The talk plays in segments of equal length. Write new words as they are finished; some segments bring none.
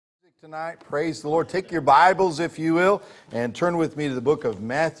Tonight, praise the Lord. Take your Bibles, if you will, and turn with me to the book of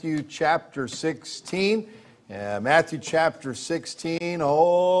Matthew chapter 16. Matthew chapter 16.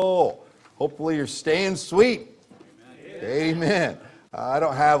 Oh, hopefully you're staying sweet. Amen. I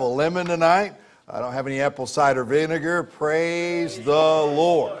don't have a lemon tonight. I don't have any apple cider vinegar. Praise the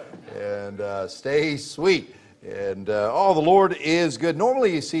Lord. And stay sweet. And the Lord is good.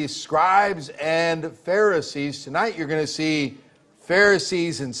 Normally you see scribes and Pharisees. Tonight you're going to see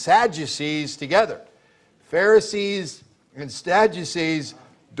Pharisees and Sadducees together. Pharisees and Sadducees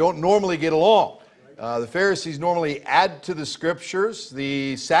don't normally get along. The Pharisees normally add to the Scriptures.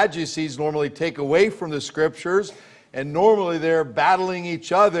 The Sadducees normally take away from the Scriptures. And normally they're battling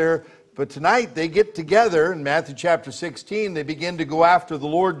each other. But tonight they get together in Matthew chapter 16. They begin to go after the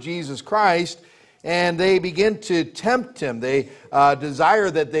Lord Jesus Christ. And they begin to tempt Him. They desire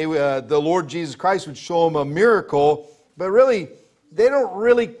that the Lord Jesus Christ would show them a miracle. But really, they don't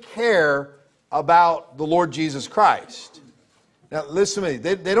really care about the Lord Jesus Christ. Now, listen to me.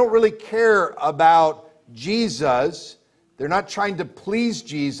 They don't really care about Jesus. They're not trying to please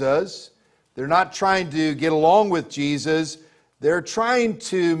Jesus. They're not trying to get along with Jesus. They're trying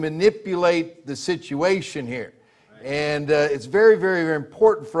to manipulate the situation here. And it's very, very, very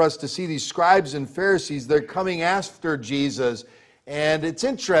important for us to see these scribes and Pharisees. They're coming after Jesus. And it's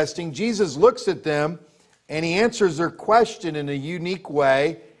interesting. Jesus looks at them and He answers their question in a unique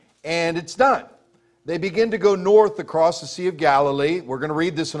way, and it's done. They begin to go north across the Sea of Galilee. We're going to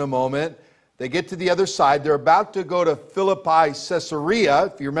read this in a moment. They get to the other side. They're about to go to Philippi, Caesarea.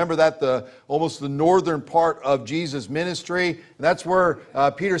 If you remember that, almost the northern part of Jesus' ministry. And that's where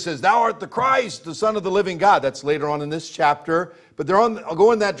Peter says, "Thou art the Christ, the Son of the living God." That's later on in this chapter. But they're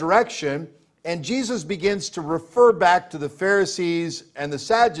going that direction, and Jesus begins to refer back to the Pharisees and the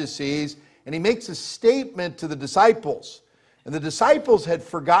Sadducees. And He makes a statement to the disciples. And the disciples had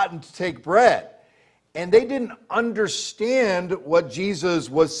forgotten to take bread. And they didn't understand what Jesus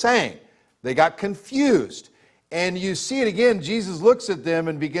was saying. They got confused. And you see it again. Jesus looks at them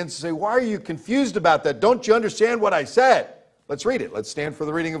and begins to say, "Why are you confused about that? Don't you understand what I said?" Let's read it. Let's stand for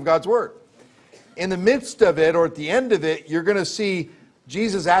the reading of God's Word. In the midst of it, or at the end of it, you're going to see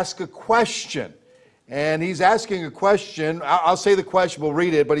Jesus ask a question. And He's asking a question. I'll say the question, we'll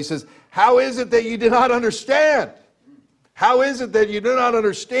read it. But He says, "How is it that you do not understand? How is it that you do not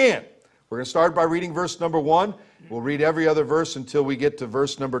understand?" We're going to start by reading verse number 1. We'll read every other verse until we get to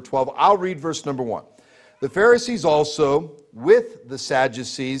verse number 12. I'll read verse number 1. "The Pharisees also, with the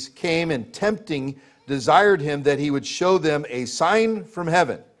Sadducees, came and tempting, desired Him that He would show them a sign from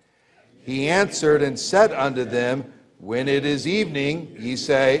heaven. He answered and said unto them, When it is evening, ye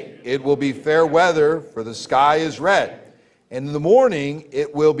say, It will be fair weather, for the sky is red. And in the morning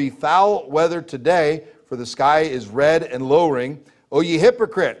it will be foul weather today, for the sky is red and lowering. O ye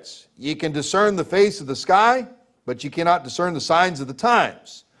hypocrites, ye can discern the face of the sky, but ye cannot discern the signs of the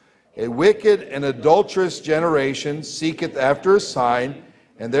times. A wicked and adulterous generation seeketh after a sign,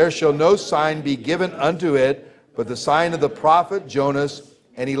 and there shall no sign be given unto it, but the sign of the prophet Jonas.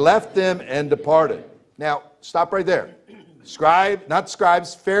 And he left them and departed." Now, stop right there. Not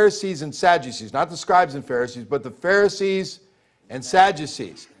scribes, Pharisees and Sadducees. Not the scribes and Pharisees, but the Pharisees and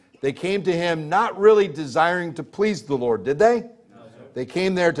Sadducees. They came to Him not really desiring to please the Lord, did they? No, sir. They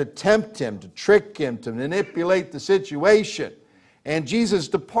came there to tempt Him, to trick Him, to manipulate the situation. And Jesus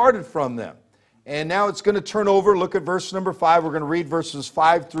departed from them. And now it's going to turn over. Look at verse number 5. We're going to read verses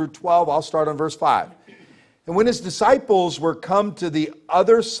 5 through 12. I'll start on verse 5. "And when His disciples were come to the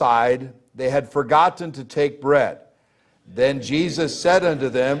other side, they had forgotten to take bread. Then Jesus said unto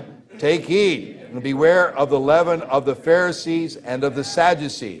them, Take heed, and beware of the leaven of the Pharisees and of the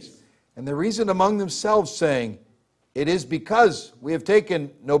Sadducees. And they reasoned among themselves, saying, It is because we have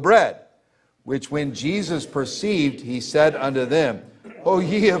taken no bread. Which when Jesus perceived, He said unto them, O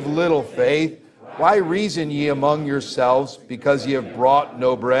ye of little faith, why reason ye among yourselves, because ye have brought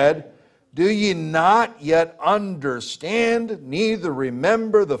no bread? Do ye not yet understand, neither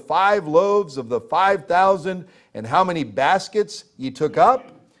remember the 5 loaves of the 5,000, and how many baskets ye took up?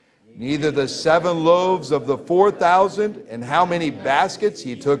 Neither the 7 loaves of the 4,000, and how many baskets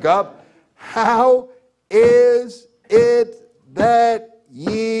ye took up? How is it that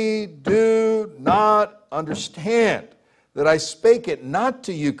ye do not understand, that I spake it not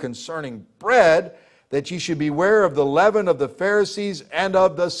to you concerning bread, that ye should beware of the leaven of the Pharisees and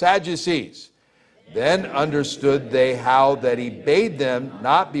of the Sadducees? Then understood they how that He bade them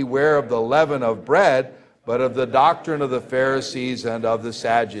not beware of the leaven of bread, but of the doctrine of the Pharisees and of the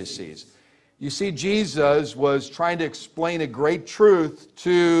Sadducees." You see, Jesus was trying to explain a great truth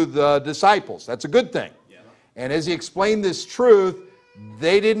to the disciples. That's a good thing. Yeah. And as He explained this truth,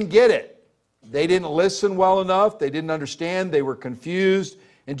 they didn't get it. They didn't listen well enough. They didn't understand. They were confused.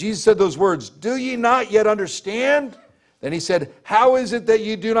 And Jesus said those words, "Do ye not yet understand?" Then he said, "How is it that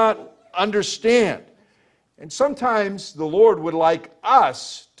you do not understand?" And sometimes the Lord would like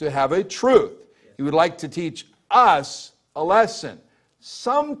us to have a truth. He would like to teach us a lesson.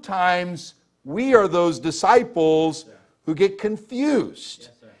 Sometimes we are those disciples who get confused.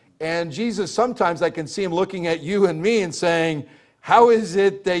 And Jesus, sometimes I can see him looking at you and me and saying, "How is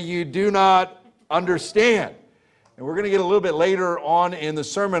it that you do not understand?" And we're going to get a little bit later on in the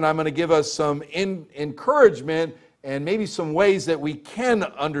sermon, I'm going to give us some encouragement and maybe some ways that we can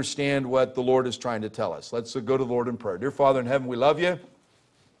understand what the Lord is trying to tell us. Let's go to the Lord in prayer. Dear Father in heaven, we love you.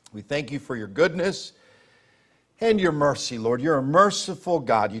 We thank you for your goodness and your mercy, Lord. You're a merciful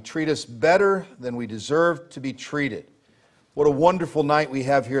God. You treat us better than we deserve to be treated. What a wonderful night we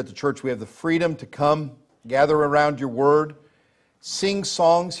have here at the church. We have the freedom to come, gather around your word, sing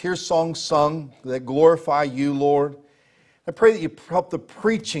songs, hear songs sung that glorify you, Lord. I pray that you help the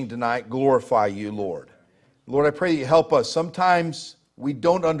preaching tonight glorify you, Lord. Lord, I pray that you help us. Sometimes we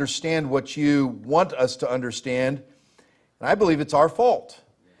don't understand what you want us to understand, and I believe it's our fault.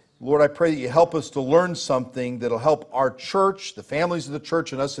 Lord, I pray that you help us to learn something that'll help our church, the families of the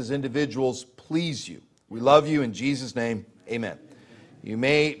church, and us as individuals please you. We love you in Jesus' name. Amen. You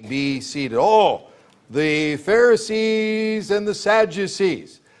may be seated. Oh, the Pharisees and the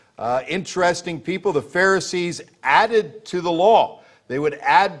Sadducees. Interesting people. The Pharisees added to the law. They would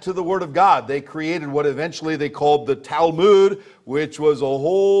add to the Word of God. They created what eventually they called the Talmud, which was a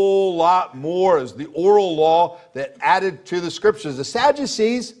whole lot more as the oral law that added to the Scriptures. The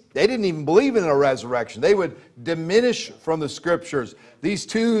Sadducees, they didn't even believe in a resurrection. They would diminish from the Scriptures. These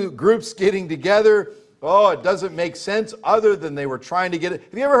two groups getting together, oh, it doesn't make sense other than they were trying to get it.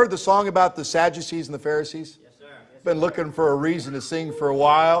 Have you ever heard the song about the Sadducees and the Pharisees? Yes, sir. Been looking for a reason to sing for a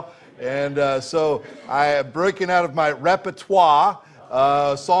while. And so I am breaking out of my repertoire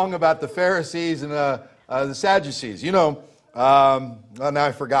a song about the Pharisees and the Sadducees. You know, now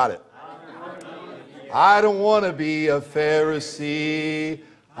I forgot it. I don't want to be a Pharisee.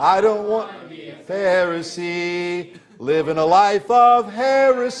 I don't want to be a Pharisee. Living a life of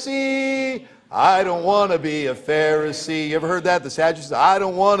heresy. I don't want to be a Pharisee. You ever heard that? The Sadducees? I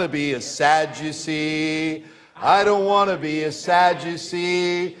don't want to be a Sadducee. I don't want to be a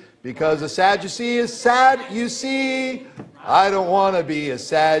Sadducee. Because a Sadducee is sad, you see. I don't want to be a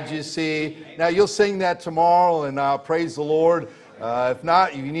Sadducee. Now, you'll sing that tomorrow, and praise the Lord. If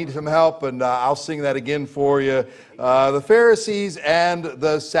not, you need some help, and I'll sing that again for you. The Pharisees and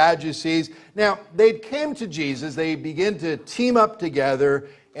the Sadducees. Now, they came to Jesus. They began to team up together,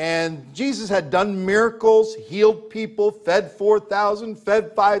 and Jesus had done miracles, healed people, fed 4,000,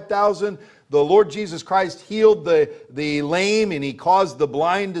 fed 5,000. The Lord Jesus Christ healed the lame, and he caused the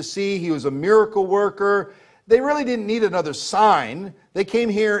blind to see. He was a miracle worker. They really didn't need another sign. They came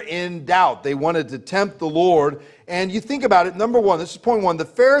here in doubt. They wanted to tempt the Lord. And you think about it, number one, this is point one, the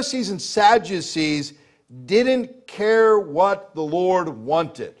Pharisees and Sadducees didn't care what the Lord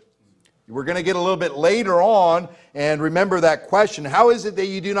wanted. We're going to get a little bit later on, and remember that question, how is it that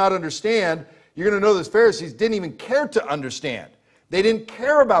you do not understand? You're going to know those Pharisees didn't even care to understand. They didn't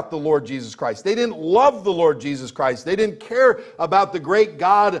care about the Lord Jesus Christ. They didn't love the Lord Jesus Christ. They didn't care about the great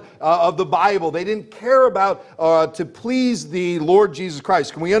God of the Bible. They didn't care about to please the Lord Jesus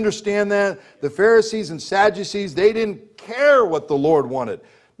Christ. Can we understand that? The Pharisees and Sadducees, they didn't care what the Lord wanted.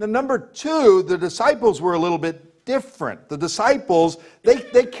 Now, number two, the disciples were a little bit different. The disciples, they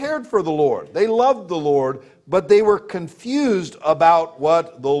cared for the Lord. They loved the Lord, but they were confused about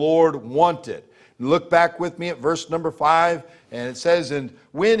what the Lord wanted. Look back with me at verse number 5. And it says, and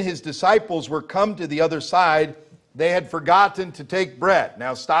when his disciples were come to the other side, they had forgotten to take bread.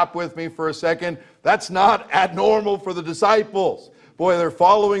 Now stop with me for a second. That's not abnormal for the disciples. Boy, they're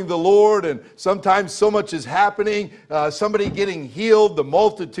following the Lord, and sometimes so much is happening. Somebody getting healed, the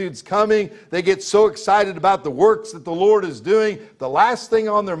multitude's coming. They get so excited about the works that the Lord is doing. The last thing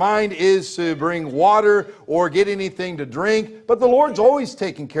on their mind is to bring water or get anything to drink. But the Lord's always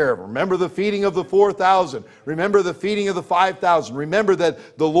taking care of them. Remember the feeding of the 4,000. Remember the feeding of the 5,000. Remember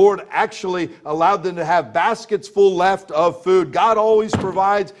that the Lord actually allowed them to have baskets full left of food. God always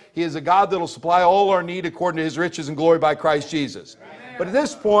provides. He is a God that will supply all our need according to his riches and glory by Christ Jesus. But at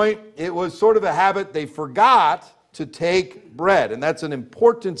this point, it was sort of a habit. They forgot to take bread. And that's an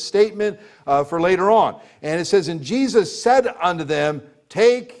important statement for later on. And it says, and Jesus said unto them,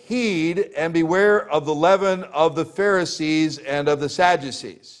 take heed and beware of the leaven of the Pharisees and of the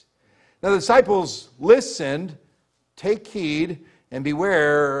Sadducees. Now the disciples listened, take heed, And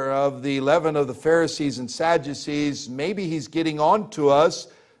beware of the leaven of the Pharisees and Sadducees. Maybe he's getting on to us.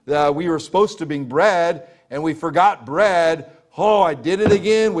 We were supposed to bring bread, and we forgot bread. Oh, I did it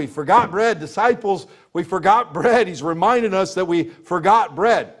again. We forgot bread. Disciples, we forgot bread. He's reminding us that we forgot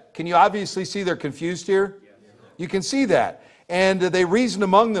bread. Can you obviously see they're confused here? You can see that. And they reasoned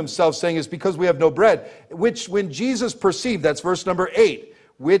among themselves, saying, it's because we have no bread. Which when Jesus perceived, that's verse number 8,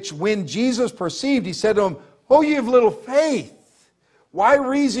 which when Jesus perceived, he said to them, oh, ye have little faith. Why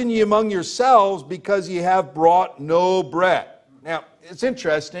reason ye among yourselves, because ye have brought no bread? Now, it's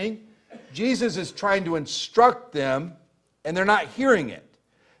interesting. Jesus is trying to instruct them, and they're not hearing it.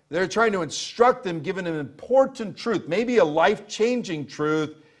 They're trying to instruct them, giving an important truth, maybe a life-changing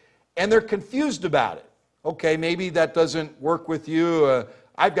truth, and they're confused about it. Okay, maybe that doesn't work with you.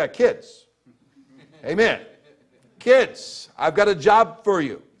 I've got kids. Amen. Kids, I've got a job for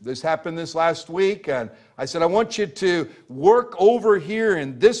you. This happened this last week, and I said, I want you to work over here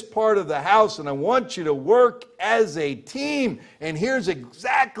in this part of the house, and I want you to work as a team, and here's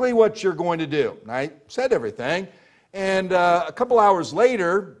exactly what you're going to do. And I said everything, and a couple hours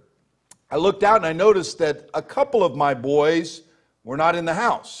later, I looked out and I noticed that a couple of my boys were not in the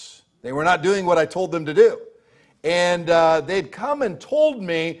house. They were not doing what I told them to do. And they'd come and told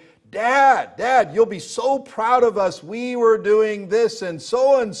me, Dad, you'll be so proud of us. We were doing this and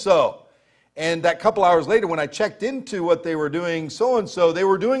so and so. And that couple hours later, when I checked into what they were doing so and so, they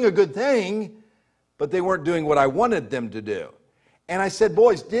were doing a good thing, but they weren't doing what I wanted them to do. And I said,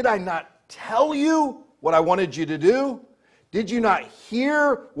 boys, did I not tell you what I wanted you to do? Did you not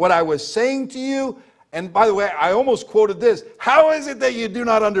hear what I was saying to you? And by the way, I almost quoted this. How is it that you do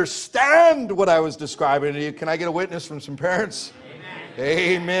not understand what I was describing to you? Can I get a witness from some parents?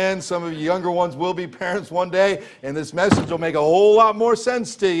 Amen. Amen. Some of you younger ones will be parents one day, and this message will make a whole lot more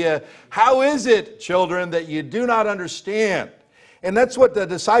sense to you. How is it, children, that you do not understand? And that's what the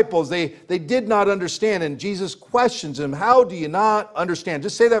disciples, they did not understand. And Jesus questions them, how do you not understand?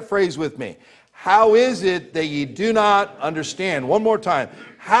 Just say that phrase with me. How is it that you do not understand? One more time.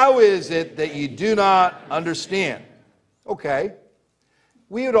 How is it that you do not understand? Okay.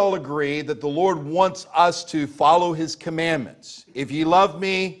 We would all agree that the Lord wants us to follow His commandments. If ye love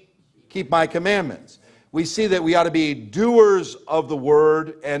me, keep my commandments. We see that we ought to be doers of the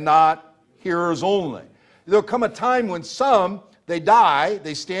word and not hearers only. There'll come a time when some, they die,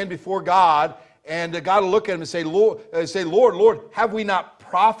 they stand before God, and God will look at them and say, Lord, have we not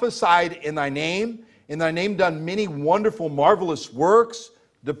prophesied in thy name? In thy name done many wonderful, marvelous works?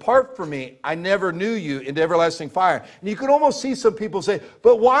 Depart from me, I never knew you, into everlasting fire. And you can almost see some people say,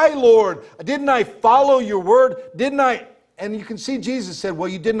 but why, Lord? Didn't I follow your word? Didn't I? And you can see Jesus said, well,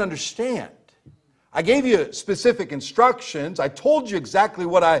 you didn't understand. I gave you specific instructions. I told you exactly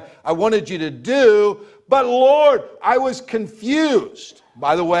what I wanted you to do. But Lord, I was confused.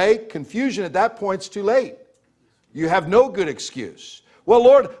 By the way, confusion at that point is too late. You have no good excuse. Well,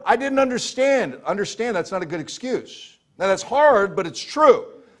 Lord, I didn't understand. Understand, that's not a good excuse. Now, that's hard, but it's true.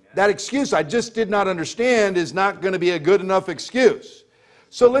 That excuse, I just did not understand, is not going to be a good enough excuse.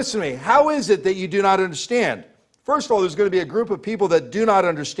 So listen to me. How is it that you do not understand? First of all, there's going to be a group of people that do not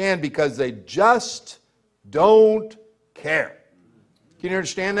understand because they just don't care. Can you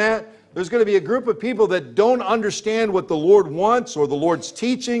understand that? There's going to be a group of people that don't understand what the Lord wants or the Lord's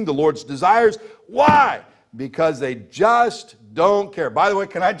teaching, the Lord's desires. Why? Because they just don't care. By the way,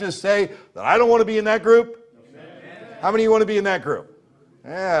 can I just say that I don't want to be in that group? How many of you want to be in that group?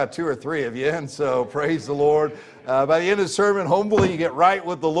 Yeah, 2 or 3 of you, and so praise the Lord. By the end of the sermon, hopefully you get right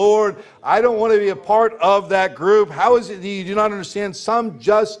with the Lord. I don't want to be a part of that group. How is it that you do not understand? Some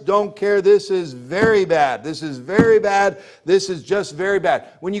just don't care. This is very bad. This is very bad. This is just very bad.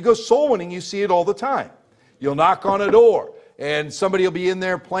 When you go soul winning, you see it all the time. You'll knock on a door, and somebody will be in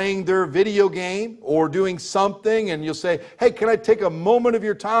there playing their video game or doing something, and you'll say, hey, can I take a moment of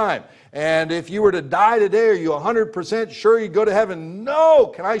your time? And if you were to die today, are you 100% sure you'd go to heaven? No.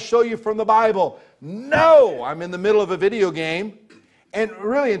 Can I show you from the Bible? No. I'm in the middle of a video game. And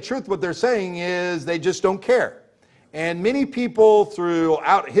really, in truth, what they're saying is they just don't care. And many people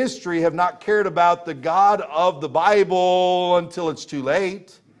throughout history have not cared about the God of the Bible until it's too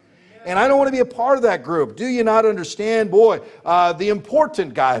late. And I don't want to be a part of that group. Do you not understand? Boy, the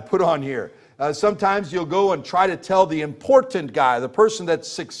important guy I put on here. Sometimes you'll go and try to tell the important guy, the person that's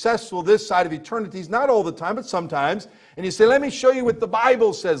successful this side of eternity, not all the time, but sometimes, and you say, let me show you what the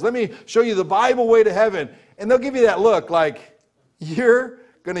Bible says. Let me show you the Bible way to heaven. And they'll give you that look like, you're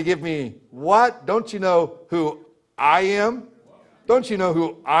going to give me what? Don't you know who I am? Don't you know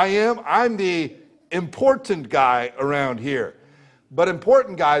who I am? I'm the important guy around here. But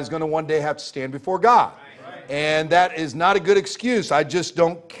important guy is going to one day have to stand before God. And that is not a good excuse. I just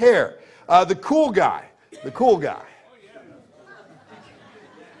don't care. The cool guy. The cool guy.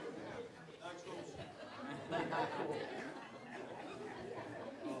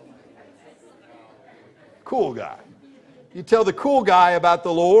 Cool guy. You tell the cool guy about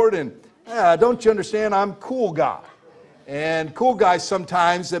the Lord and, don't you understand, I'm cool guy. And cool guys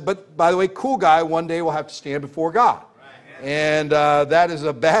sometimes, but by the way, cool guy one day will have to stand before God. And that is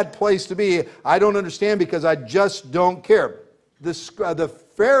a bad place to be. I don't understand because I just don't care. The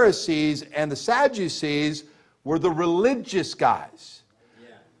Pharisees and the Sadducees were the religious guys.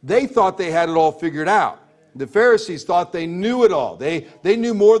 They thought they had it all figured out. The Pharisees thought they knew it all. They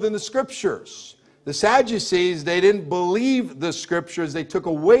knew more than the Scriptures. The Sadducees, they didn't believe the Scriptures. They took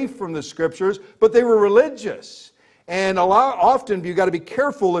away from the Scriptures, but they were religious. And often you've got to be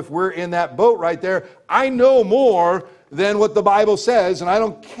careful if we're in that boat right there. I know more than what the Bible says, and I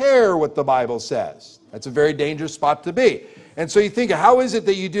don't care what the Bible says. That's a very dangerous spot to be. And so you think, how is it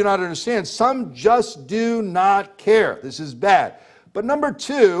that you do not understand? Some just do not care. This is bad. But number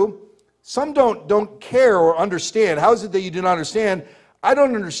two, some don't care or understand. How is it that you do not understand? I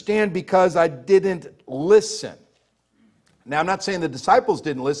don't understand because I didn't listen. Now, I'm not saying the disciples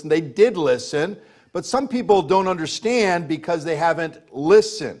didn't listen. They did listen. But some people don't understand because they haven't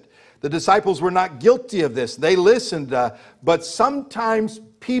listened. The disciples were not guilty of this. They listened. But sometimes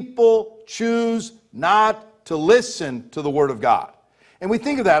people choose not to listen to the Word of God. And we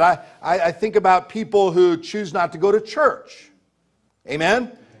think of that. I think about people who choose not to go to church.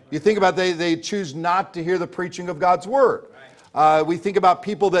 Amen? You think about they choose not to hear the preaching of God's Word. We think about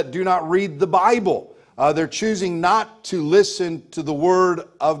people that do not read the Bible. They're choosing not to listen to the Word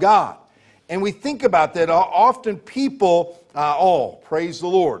of God. And we think about that. Often people, praise the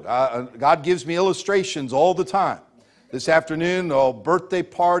Lord. God gives me illustrations all the time. This afternoon, a birthday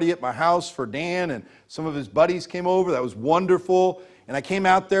party at my house for Dan, and some of his buddies came over. That was wonderful. And I came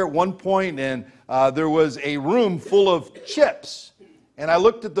out there at one point, and there was a room full of chips. And I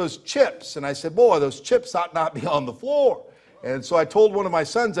looked at those chips, and I said, boy, those chips ought not be on the floor. And so I told one of my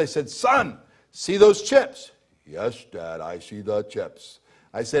sons, I said, son, see those chips? Yes, Dad, I see the chips.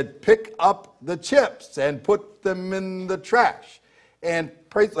 I said, pick up the chips and put them in the trash. And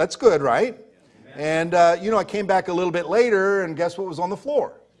praise, that's good, right? And, I came back a little bit later, and guess what was on the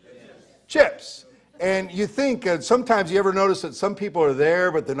floor? Chips. And you think, sometimes you ever notice that some people are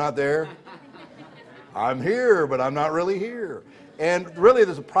there, but they're not there? I'm here, but I'm not really here. And really,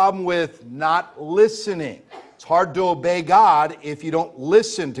 there's a problem with not listening. It's hard to obey God if you don't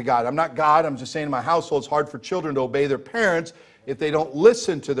listen to God. I'm not God. I'm just saying in my household, it's hard for children to obey their parents if they don't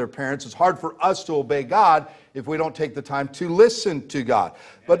listen to their parents. It's hard for us to obey God if we don't take the time to listen to God.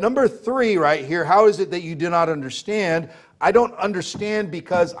 But number three right here, how is it that you do not understand? I don't understand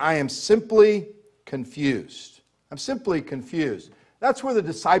because I am simply confused. I'm simply confused. That's where the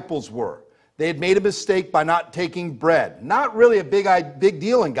disciples were. They had made a mistake by not taking bread. Not really a big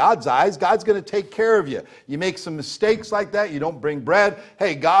deal in God's eyes. God's going to take care of you. You make some mistakes like that, you don't bring bread.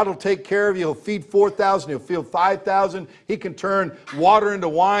 Hey, God will take care of you. He'll feed 4,000. He'll feed 5,000. He can turn water into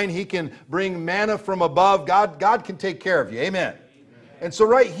wine. He can bring manna from above. God can take care of you. Amen. And so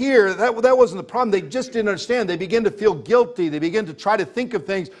right here, that wasn't the problem. They just didn't understand. They began to feel guilty. They began to try to think of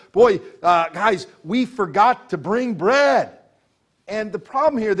things. Boy, guys, we forgot to bring bread. And the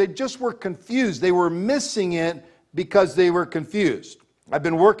problem here, they just were confused. They were missing it because they were confused. I've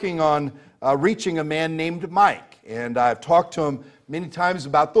been working on reaching a man named Mike. And I've talked to him many times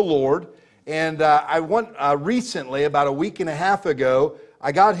about the Lord. And recently, about a week and a half ago,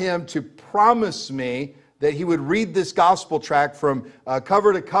 I got him to promise me that he would read this gospel tract from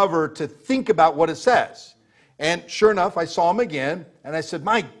cover to cover to think about what it says. And sure enough, I saw him again, and I said,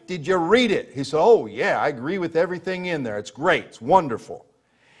 Mike, did you read it? He said, oh, yeah, I agree with everything in there. It's great. It's wonderful.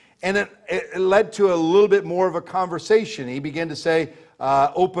 And it led to a little bit more of a conversation. He began to say,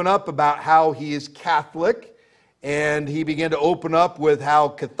 open up about how he is Catholic, and he began to open up with how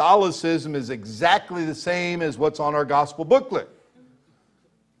Catholicism is exactly the same as what's on our gospel booklet.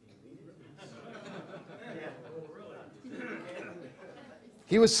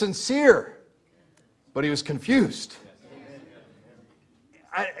 He was sincere, but he was confused.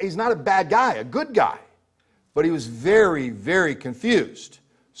 He's not a bad guy, a good guy, but he was very, very confused.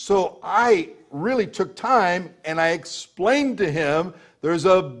 So I really took time and I explained to him there's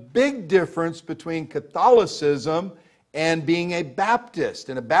a big difference between Catholicism and being a Baptist.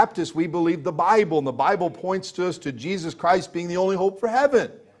 And a Baptist, we believe the Bible, and the Bible points to us to Jesus Christ being the only hope for heaven.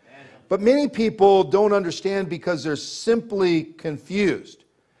 But many people don't understand because they're simply confused.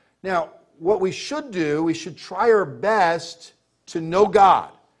 Now, what we should do, we should try our best to know God.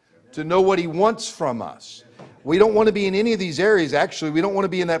 to know what He wants from us. We don't want to be in any of these areas. Actually, we don't want to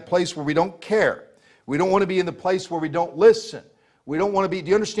be in that place where we don't care. We don't want to be in the place where we don't listen. We don't want to be, do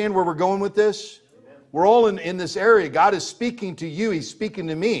you understand where we're going with this? Amen. We're all in this area. God is speaking to you. He's speaking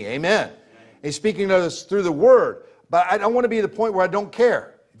to me. Amen. Amen. He's speaking to us through the Word. But I don't want to be at the point where I don't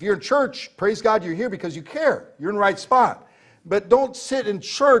care. If you're in church, praise God, you're here because you care. You're in the right spot. But don't sit in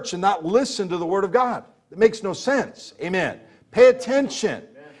church and not listen to the Word of God. It makes no sense. Amen. Pay attention.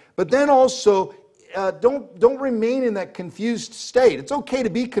 But then also, don't remain in that confused state. It's okay to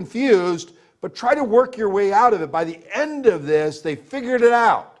be confused, but try to work your way out of it. By the end of this, they figured it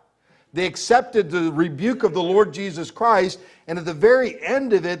out. They accepted the rebuke of the Lord Jesus Christ, and at the very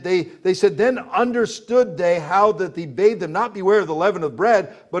end of it, they said, then understood they how that He bade them not beware of the leaven of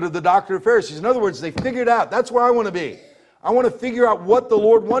bread, but of the doctrine of Pharisees. In other words, they figured out. That's where I want to be. I want to figure out what the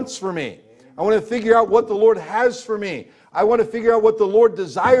Lord wants for me. I want to figure out what the Lord has for me. I want to figure out what the Lord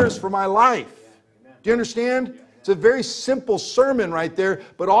desires for my life. Do you understand? It's a very simple sermon right there,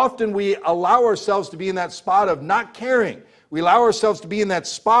 but often we allow ourselves to be in that spot of not caring. We allow ourselves to be in that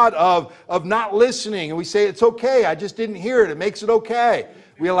spot of not listening, and we say, it's okay, I just didn't hear it. It makes it okay.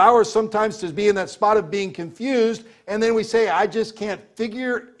 We allow ourselves sometimes to be in that spot of being confused, and then we say, I just can't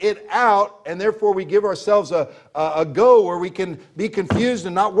figure it out, and therefore we give ourselves a go where we can be confused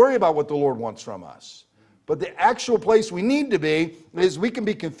and not worry about what the Lord wants from us. But the actual place we need to be is we can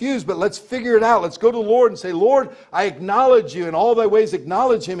be confused, but let's figure it out. Let's go to the Lord and say, Lord, I acknowledge you. In all thy ways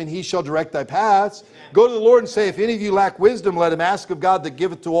acknowledge Him, and He shall direct thy paths. Go to the Lord and say, if any of you lack wisdom, let him ask of God that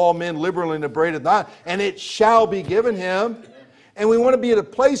giveth to all men liberally and upbraideth not, and it shall be given him. And we want to be at a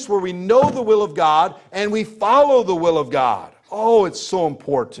place where we know the will of God and we follow the will of God. Oh, it's so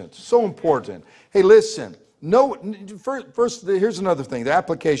important. So important. Hey, listen. First, here's another thing, the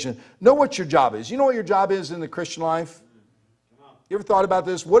application. Know what your job is. You know what your job is in the Christian life? You ever thought about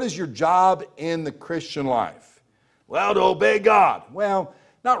this? What is your job in the Christian life? Well, to obey God. Well,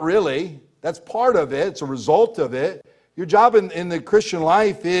 not really. That's part of it. It's a result of it. Your job in the Christian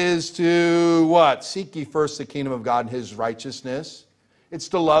life is to what? Seek ye first the kingdom of God and His righteousness. It's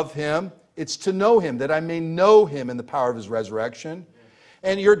to love Him. It's to know Him, that I may know Him in the power of His resurrection.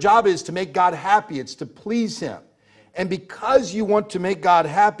 And your job is to make God happy. It's to please Him. And because you want to make God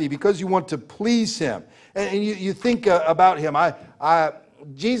happy, because you want to please Him, and you think about Him,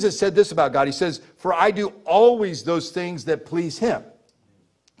 Jesus said this about God. He says, for I do always those things that please Him.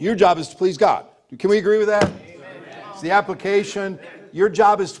 Your job is to please God. Can we agree with that? Amen. It's the application. Your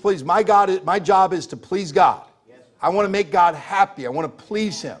job is to please. My job is to please God. I want to make God happy. I want to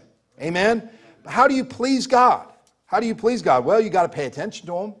please Him. Amen? But how do you please God? How do you please God? Well, you got to pay attention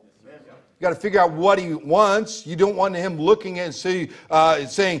to Him. You got to figure out what He wants. You don't want Him looking at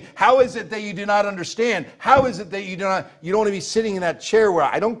saying, how is it that you do not understand? How is it that you don't want to be sitting in that chair where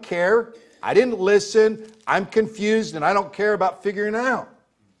I don't care, I didn't listen, I'm confused, and I don't care about figuring it out.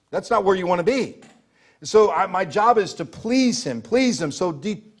 That's not where you want to be. And so my job is to please Him, please Him. So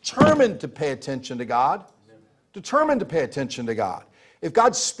determined to pay attention to God. Determined to pay attention to God. If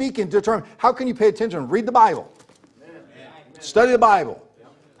God's speaking, determined. How can you pay attention? Read the Bible. Study the Bible.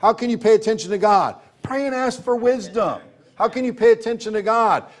 How can you pay attention to God? Pray and ask for wisdom. How can you pay attention to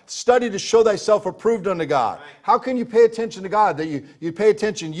God? Study to show thyself approved unto God. How can you pay attention to God? That you pay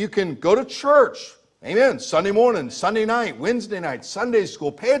attention. You can go to church. Amen. Sunday morning, Sunday night, Wednesday night, Sunday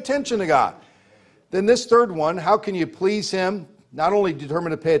school. Pay attention to God. Then this third one, how can you please Him? Not only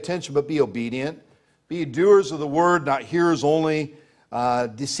determined to pay attention, but be obedient. Be doers of the word, not hearers only,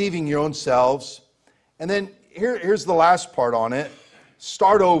 deceiving your own selves. And then here's the last part on it.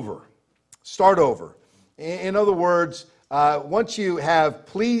 Start over. Start over. In other words, once you have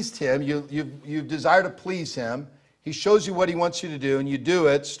pleased Him, you desire to please Him, He shows you what He wants you to do, and you do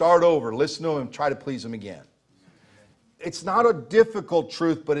it, start over. Listen to Him, try to please Him again. It's not a difficult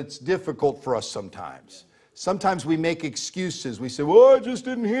truth, but it's difficult for us sometimes. Sometimes we make excuses. We say, well, I just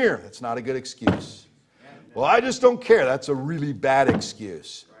didn't hear. That's not a good excuse. Well, I just don't care. That's a really bad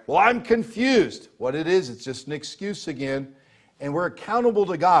excuse. Well, I'm confused. What it is, it's just an excuse again. And we're accountable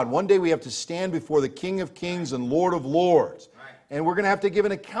to God. One day we have to stand before the King of Kings and Lord of Lords. And we're going to have to give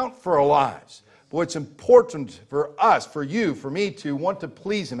an account for our lives. Boy, it's important for us, for you, for me to want to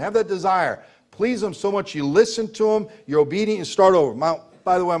please Him. Have that desire. Please Him so much you listen to Him, you're obedient, and start over.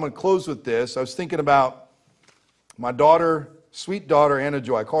 By the way, I'm going to close with this. I was thinking about my daughter, sweet daughter, Anna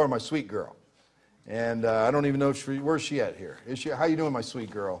Joy. I call her my sweet girl. And I don't even know where's she at here. How you doing, my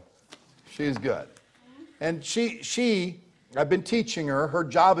sweet girl? She's good. And I've been teaching her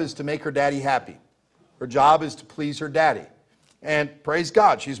job is to make her daddy happy. Her job is to please her daddy. And praise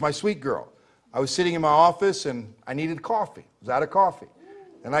God, she's my sweet girl. I was sitting in my office and I needed coffee. I was out of coffee.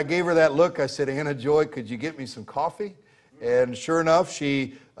 And I gave her that look. I said, Anna Joy, could you get me some coffee? And sure enough,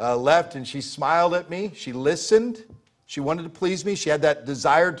 she left and she smiled at me. She listened. She wanted to please me. She had that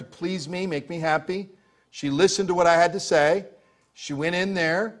desire to please me, make me happy. She listened to what I had to say. She went in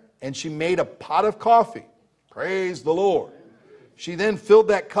there and she made a pot of coffee. Praise the Lord. She then filled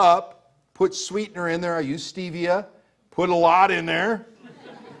that cup, put sweetener in there. I used stevia, put a lot in there,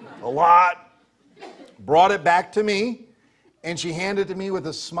 a lot. Brought it back to me, and she handed it to me with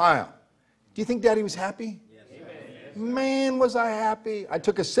a smile. Do you think Daddy was happy? Yes. Man, was I happy. I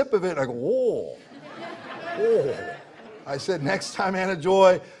took a sip of it, and I go, whoa, whoa. I said, next time, Anna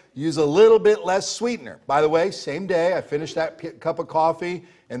Joy, use a little bit less sweetener. By the way, same day, I finished that cup of coffee,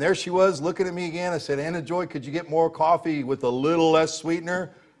 and there she was looking at me again. I said, Anna Joy, could you get more coffee with a little less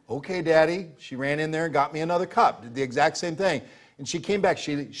sweetener? Okay, Daddy. She ran in there and got me another cup. Did the exact same thing. And she came back.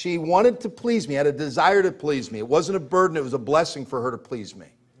 She wanted to please me, had a desire to please me. It wasn't a burden. It was a blessing for her to please me.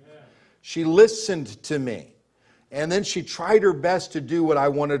 Yeah. She listened to me. And then she tried her best to do what I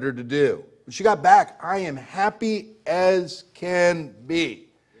wanted her to do. When she got back, I am happy as can be.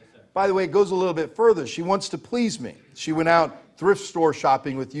 Yes, by the way, it goes a little bit further. She wants to please me. She went out thrift store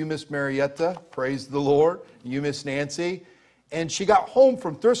shopping with you, Miss Marietta. Praise the Lord. You, Miss Nancy. And she got home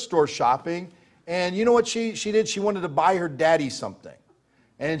from thrift store shopping. And you know what she did? She wanted to buy her daddy something.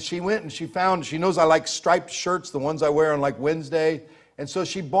 And she went and she knows I like striped shirts, the ones I wear on like Wednesday. And so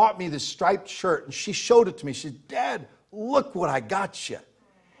she bought me this striped shirt and she showed it to me. She said, Dad, look what I got you.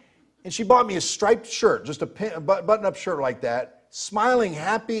 And she bought me a striped shirt, just a button-up shirt like that, smiling,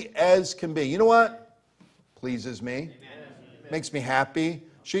 happy as can be. You know what? Pleases me. Amen. Makes me happy.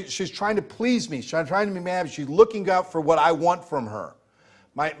 She's trying to please me. She's trying to make me happy. She's looking out for what I want from her.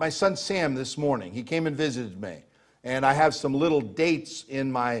 My son Sam this morning, he came and visited me. And I have some little dates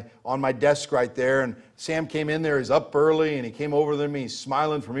on my desk right there. And Sam came in there, he's up early, and he came over to me, he's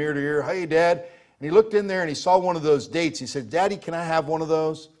smiling from ear to ear. Hey, Dad. And he looked in there and he saw one of those dates. He said, Daddy, can I have one of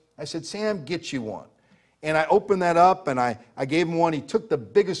those? I said, Sam, get you one. And I opened that up and I gave him one. He took the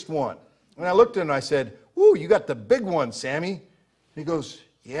biggest one. And I looked at him and I said, ooh, you got the big one, Sammy. And he goes,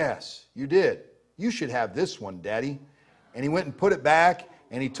 yes, you did. You should have this one, Daddy. And he went and put it back.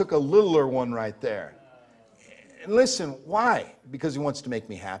 And he took a littler one right there. And listen, why? Because he wants to make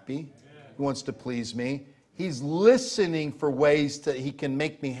me happy. He wants to please me. He's listening for ways that he can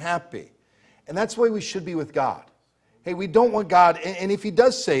make me happy. And that's the way we should be with God. Hey, we don't want God, and if he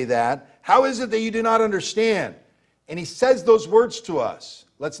does say that, how is it that you do not understand? And he says those words to us.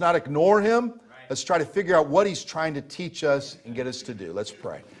 Let's not ignore him. Let's try to figure out what he's trying to teach us and get us to do. Let's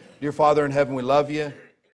pray. Dear Father in heaven, we love you.